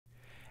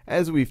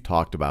As we've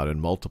talked about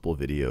in multiple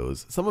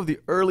videos, some of the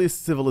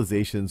earliest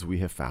civilizations we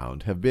have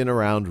found have been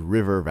around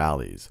river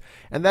valleys.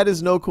 And that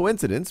is no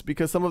coincidence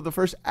because some of the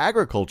first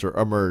agriculture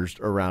emerged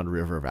around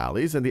river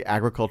valleys, and the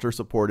agriculture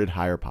supported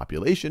higher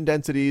population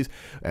densities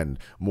and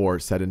more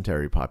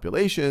sedentary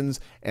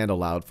populations and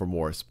allowed for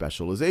more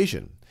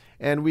specialization.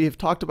 And we have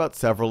talked about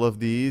several of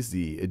these,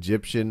 the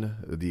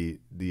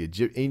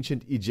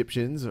ancient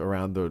Egyptians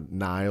around the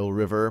Nile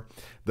River,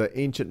 the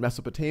ancient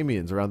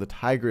Mesopotamians around the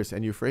Tigris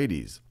and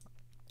Euphrates.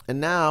 And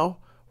now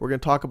we're going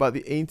to talk about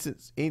the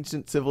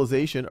ancient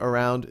civilization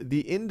around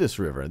the Indus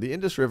River. The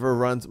Indus River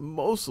runs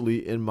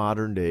mostly in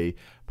modern-day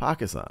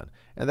Pakistan,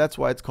 and that's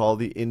why it's called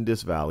the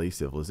Indus Valley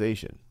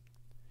Civilization.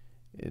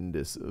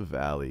 Indus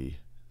Valley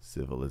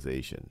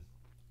Civilization.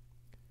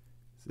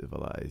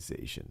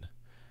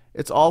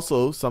 It's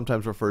also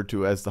sometimes referred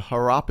to as the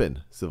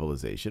Harappan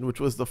civilization, which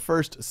was the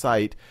first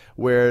site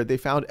where they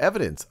found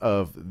evidence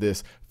of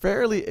this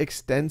fairly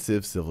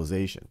extensive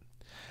civilization.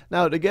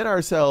 Now, to get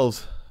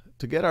ourselves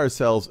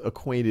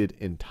acquainted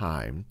in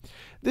time,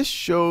 this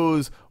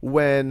shows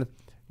when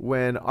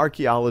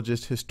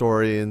archaeologists,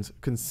 historians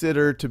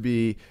consider to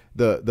be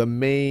the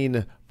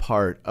main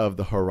part of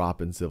the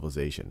Harappan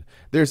civilization.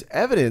 There's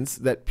evidence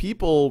that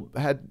people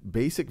had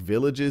basic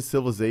villages,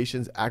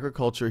 civilizations,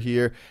 agriculture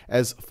here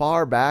as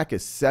far back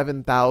as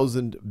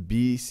 7000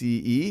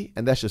 BCE,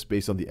 and that's just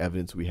based on the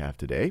evidence we have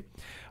today.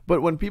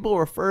 But when people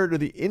refer to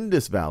the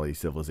Indus Valley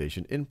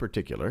Civilization in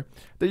particular,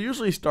 they're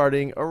usually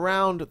starting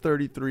around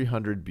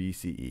 3300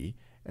 BCE.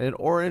 And in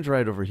orange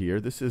right over here,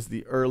 this is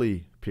the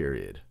early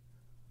period,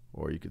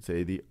 or you could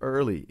say the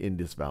early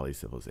Indus Valley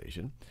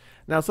Civilization.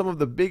 Now, some of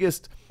the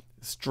biggest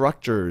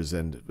structures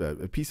and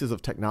pieces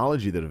of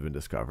technology that have been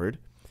discovered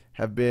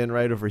have been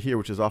right over here,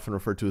 which is often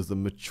referred to as the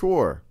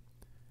mature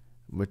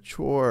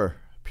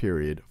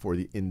period for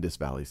the Indus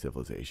Valley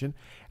Civilization.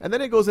 And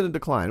then it goes into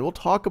decline. We'll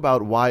talk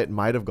about why it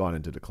might have gone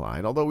into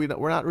decline, although we're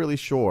not really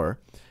sure,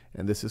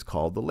 and this is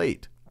called the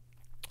late.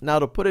 Now,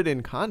 to put it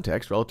in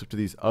context relative to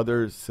these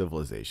other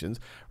civilizations,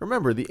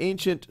 remember the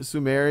ancient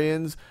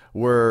Sumerians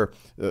were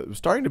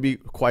starting to be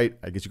quite,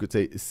 I guess you could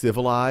say,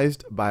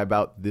 civilized by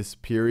about this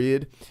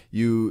period.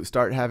 You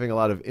start having a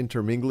lot of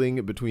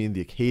intermingling between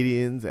the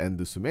Akkadians and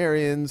the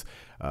Sumerians.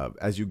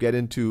 As you get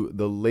into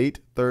the late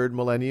 3rd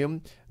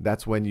millennium,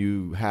 that's when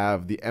you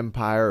have the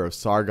empire of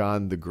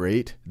Sargon the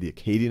Great, the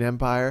Akkadian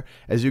Empire.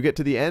 As you get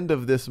to the end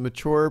of this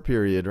mature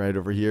period right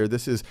over here,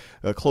 this is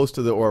close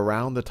to or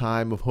around the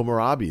time of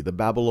Hammurabi, the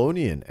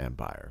Babylonian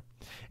Empire.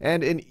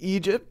 And in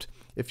Egypt,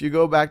 if you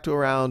go back to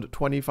around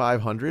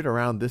 2500,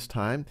 around this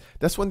time,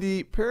 that's when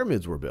the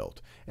pyramids were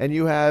built. And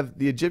you have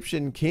the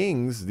Egyptian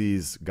kings,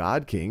 these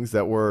god kings,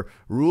 that were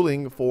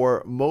ruling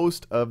for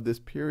most of this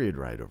period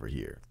right over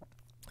here.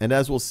 And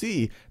as we'll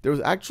see, there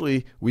was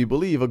actually, we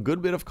believe, a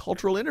good bit of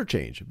cultural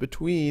interchange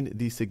between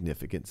these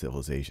significant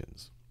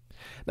civilizations.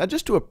 Now,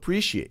 just to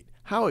appreciate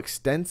how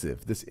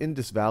extensive this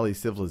Indus Valley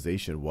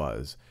civilization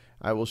was,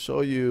 I will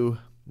show you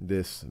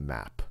this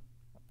map.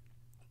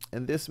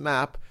 And this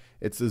map,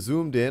 it's a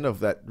zoomed in of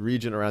that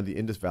region around the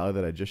Indus Valley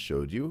that I just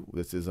showed you.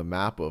 This is a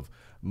map of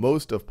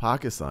most of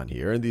Pakistan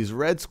here. And these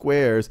red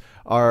squares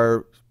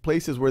are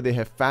places where they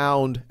have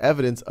found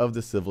evidence of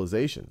the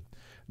civilization.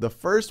 The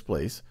first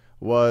place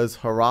was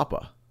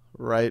Harappa,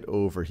 right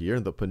over here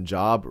in the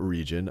Punjab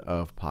region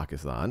of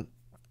Pakistan.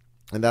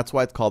 And that's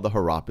why it's called the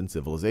Harappan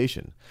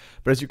civilization.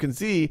 But as you can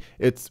see,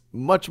 it's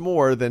much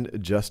more than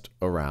just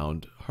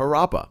around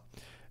Harappa.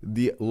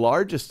 The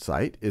largest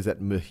site is at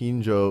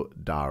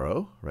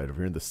Mohenjo-Daro, right over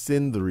here in the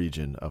Sindh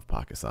region of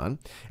Pakistan.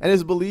 And it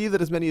is believed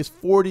that as many as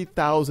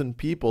 40,000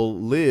 people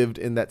lived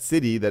in that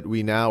city that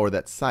we now, or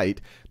that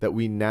site that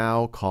we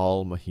now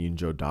call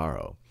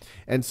Mohenjo-Daro.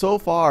 And so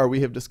far,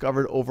 we have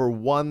discovered over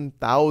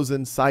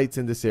 1,000 sites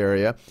in this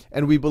area,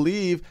 and we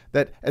believe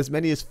that as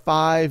many as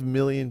 5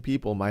 million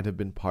people might have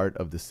been part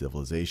of this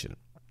civilization.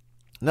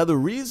 Now, the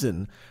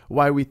reason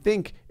why we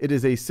think it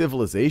is a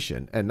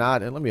civilization and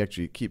not, and let me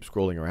actually keep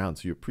scrolling around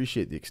so you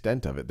appreciate the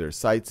extent of it. There's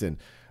sites in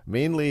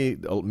many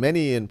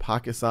in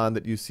Pakistan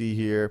that you see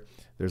here.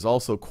 There's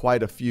also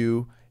quite a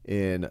few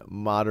in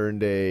modern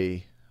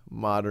day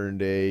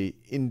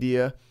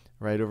India,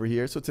 right over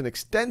here. So it's an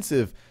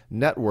extensive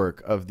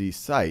network of these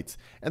sites.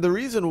 And the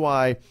reason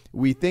why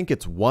we think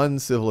it's one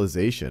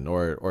civilization,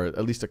 or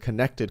at least a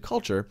connected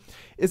culture,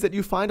 is that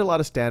you find a lot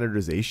of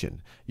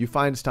standardization. You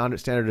find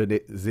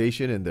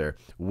standardization in their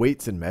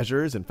weights and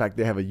measures. In fact,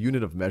 they have a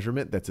unit of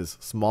measurement that's as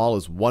small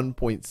as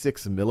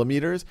 1.6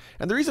 millimeters.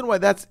 And the reason why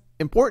that's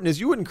important is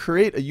you wouldn't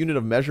create a unit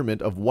of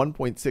measurement of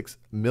 1.6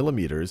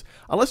 millimeters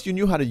unless you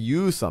knew how to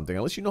use something,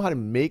 unless you know how to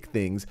make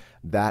things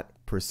that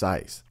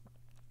precise.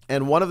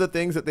 And one of the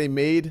things that they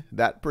made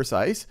that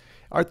precise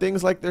are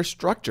things like their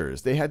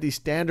structures. They had these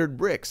standard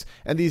bricks,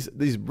 and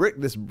this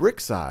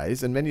brick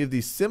size and many of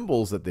these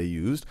symbols that they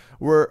used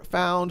were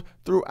found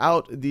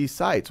throughout these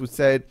sites, which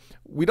said,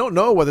 we don't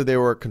know whether they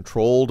were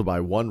controlled by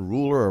one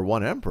ruler or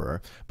one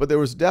emperor, but there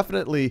was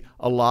definitely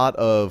a lot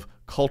of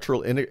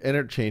cultural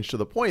interchange to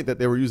the point that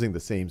they were using the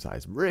same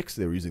size bricks,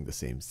 they were using the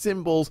same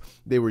symbols,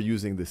 they were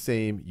using the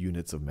same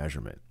units of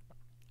measurement.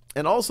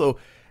 And also,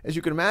 as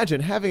you can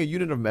imagine, having a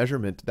unit of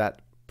measurement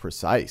that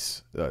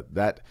precise,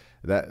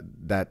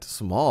 that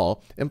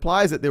small,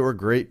 implies that they were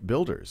great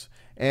builders.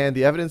 And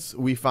the evidence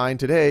we find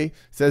today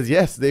says,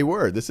 yes, they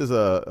were. This is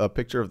a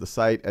picture of the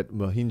site at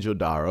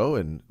Mohenjo-Daro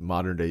in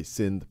modern-day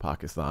Sindh,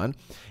 Pakistan.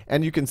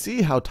 And you can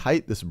see how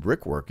tight this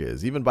brickwork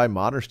is. Even by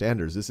modern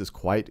standards, this is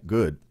quite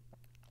good.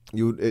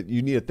 You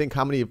need to think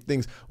how many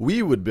things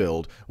we would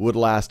build would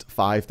last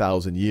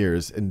 5,000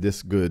 years in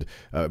this good,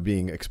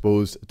 being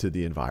exposed to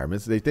the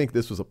environment. So they think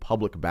this was a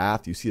public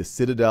bath. You see a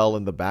citadel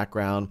in the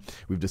background.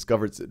 We've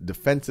discovered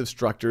defensive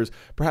structures.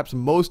 Perhaps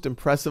most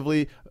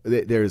impressively,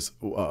 there's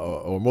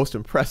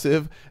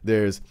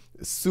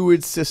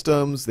sewage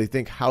systems. They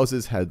think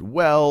houses had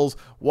wells,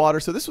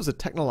 water. So this was a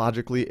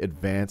technologically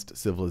advanced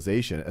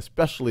civilization,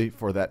 especially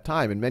for that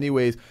time. In many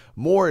ways,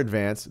 more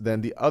advanced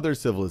than the other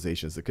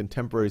civilizations, the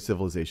contemporary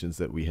civilizations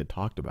that we had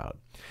talked about.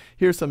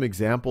 Here's some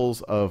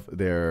examples of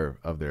their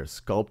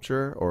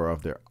sculpture or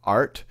of their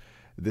art.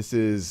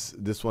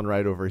 This one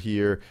right over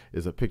here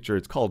is a picture.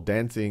 It's called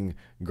Dancing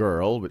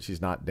Girl, but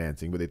she's not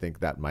dancing, but they think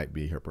that might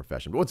be her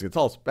profession. But once again, it's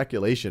all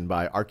speculation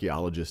by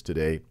archaeologists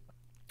today.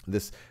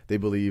 This, they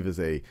believe,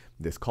 is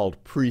this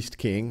called priest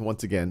king.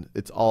 Once again,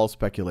 it's all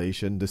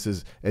speculation. This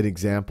is an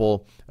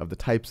example of the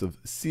types of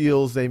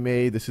seals they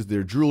made. This is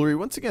their jewelry.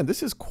 Once again,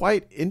 this is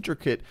quite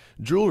intricate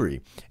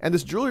jewelry. And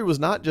this jewelry was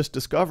not just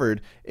discovered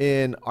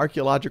in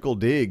archaeological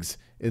digs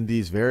in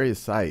these various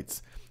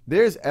sites.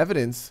 There's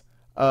evidence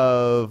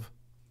of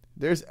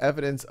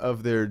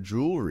their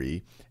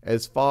jewelry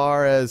as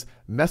far as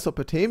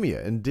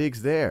Mesopotamia and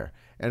digs there.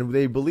 And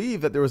they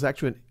believe that there was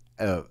actually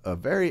a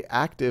very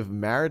active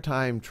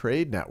maritime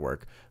trade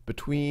network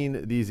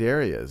between these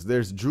areas.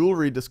 There's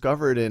jewelry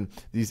discovered in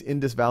these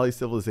Indus Valley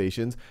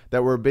civilizations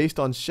that were based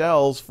on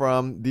shells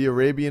from the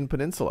Arabian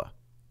Peninsula.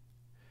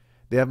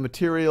 They have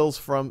materials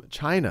from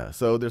China,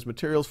 so there's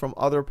materials from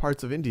other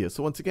parts of India.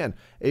 So once again,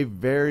 a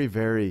very,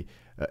 very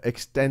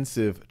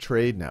extensive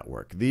trade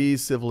network.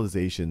 These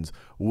civilizations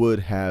would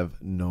have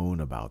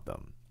known about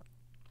them.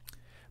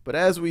 But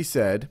as we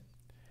said,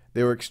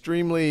 they were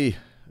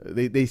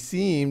they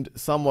seemed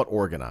somewhat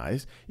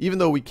organized, even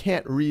though we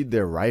can't read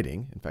their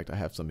writing. In fact, I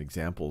have some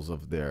examples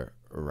of their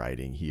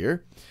writing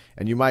here.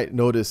 And you might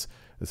notice,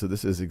 so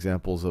this is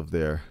examples of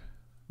their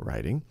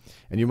writing.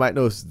 And you might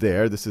notice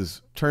there, this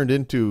is turned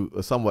into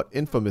a somewhat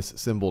infamous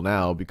symbol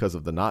now because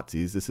of the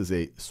Nazis. This is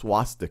a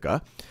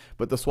swastika.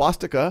 But the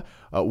swastika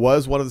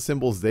was one of the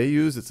symbols they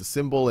used. It's a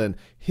symbol in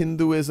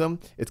Hinduism.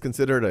 It's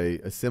considered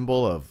a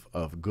symbol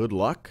of good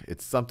luck.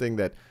 It's something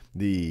that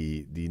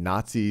the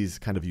Nazis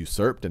kind of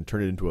usurped and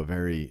turned it into a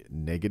very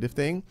negative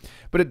thing.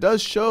 But it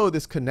does show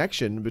this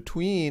connection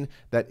between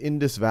that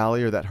Indus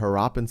Valley or that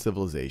Harappan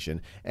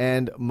civilization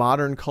and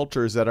modern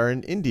cultures that are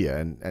in India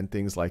and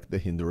things like the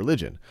Hindu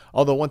religion.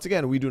 Although, once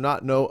again, we do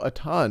not know a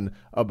ton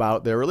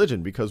about their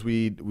religion because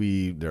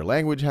their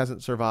language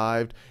hasn't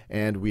survived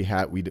and we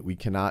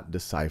cannot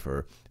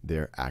decipher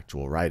their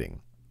actual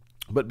writing.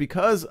 But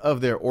because of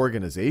their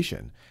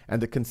organization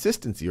and the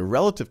consistency or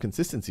relative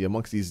consistency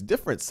amongst these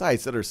different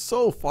sites that are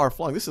so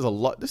far-flung, this is a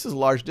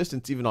large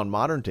distance even on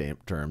modern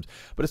terms,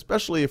 but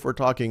especially if we're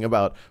talking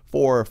about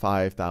 4,000 or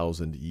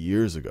 5,000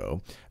 years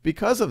ago.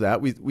 Because of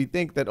that, we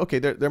think that, okay,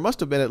 there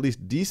must have been at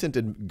least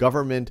decent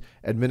government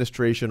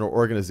administration or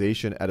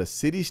organization at a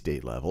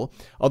city-state level,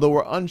 although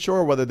we're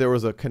unsure whether there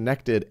was a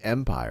connected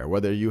empire,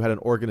 whether you had an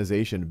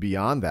organization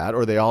beyond that,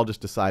 or they all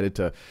just decided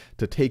to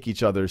take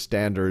each other's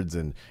standards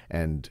and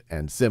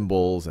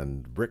symbols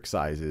and brick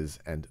sizes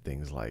and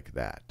things like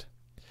that.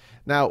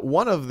 Now,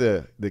 one of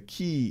the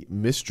key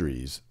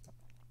mysteries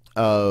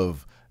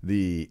of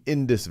the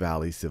Indus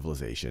Valley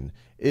civilization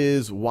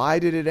is, why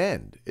did it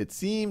end? It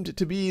seemed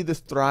to be this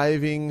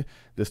thriving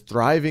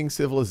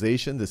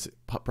civilization, this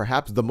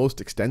perhaps the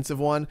most extensive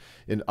one.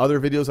 In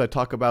other videos I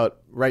talk about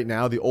right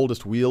now, the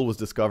oldest wheel was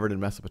discovered in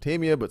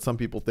Mesopotamia, but some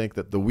people think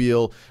that the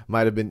wheel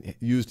might have been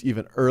used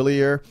even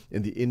earlier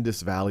in the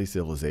Indus Valley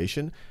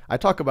civilization. I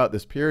talk about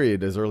this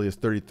period as early as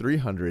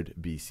 3300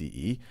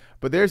 BCE,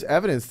 but there's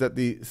evidence that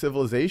the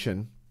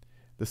civilization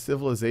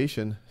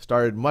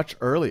started much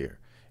earlier.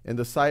 In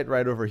the site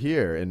right over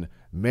here in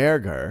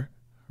Mehrgarh,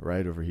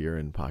 right over here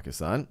in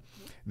Pakistan,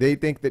 they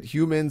think that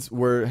humans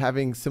were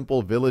having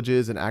simple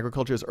villages and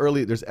agriculture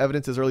there's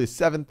evidence as early as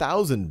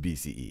 7000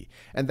 BCE.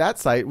 And that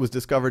site was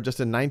discovered just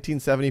in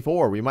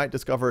 1974. We might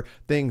discover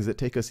things that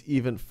take us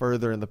even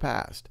further in the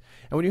past.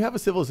 And when you have a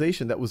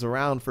civilization that was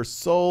around for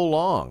so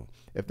long,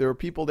 if there were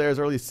people there as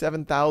early as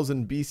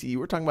 7000 BCE,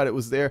 we're talking about it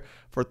was there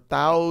for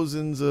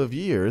thousands of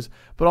years,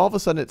 but all of a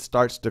sudden it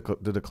starts to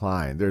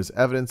decline. There's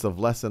evidence of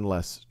less and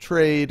less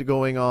trade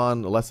going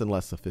on, less and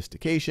less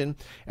sophistication,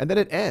 and then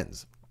it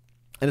ends.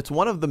 And it's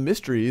one of the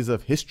mysteries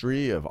of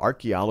history, of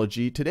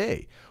archaeology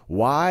today.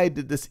 Why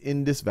did this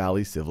Indus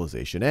Valley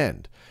civilization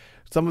end?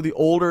 Some of the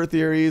older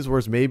theories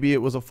was maybe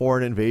it was a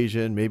foreign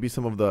invasion, maybe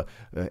some of the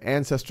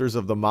ancestors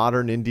of the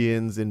modern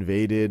Indians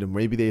invaded, and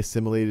maybe they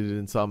assimilated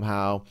it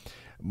somehow.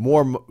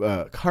 More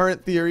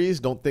current theories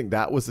don't think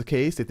that was the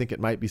case. They think it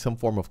might be some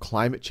form of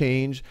climate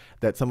change,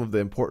 that some of the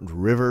important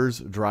rivers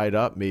dried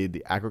up, made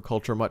the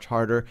agriculture much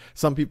harder.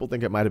 Some people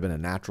think it might have been a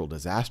natural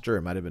disaster.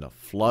 It might have been a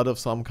flood of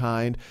some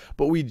kind,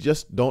 but we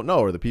just don't know.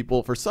 Or the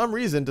people, for some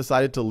reason,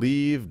 decided to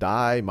leave,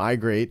 die,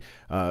 migrate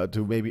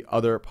to maybe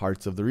other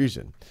parts of the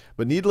region.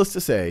 But needless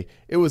to say,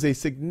 it was a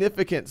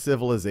significant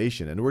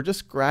civilization, and we're just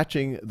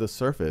scratching the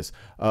surface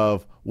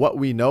of what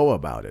we know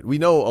about it. We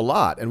know a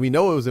lot, and we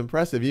know it was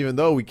impressive, even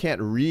though we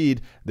can't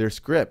read their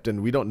script,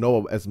 and we don't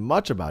know as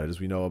much about it as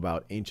we know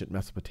about ancient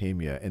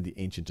Mesopotamia and the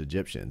ancient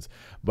Egyptians.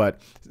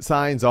 But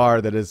signs are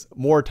that as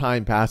more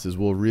time passes,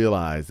 we'll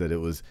realize that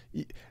it was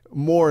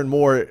more and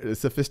more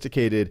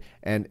sophisticated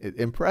and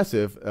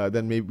impressive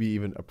than maybe we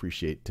even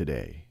appreciate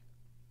today.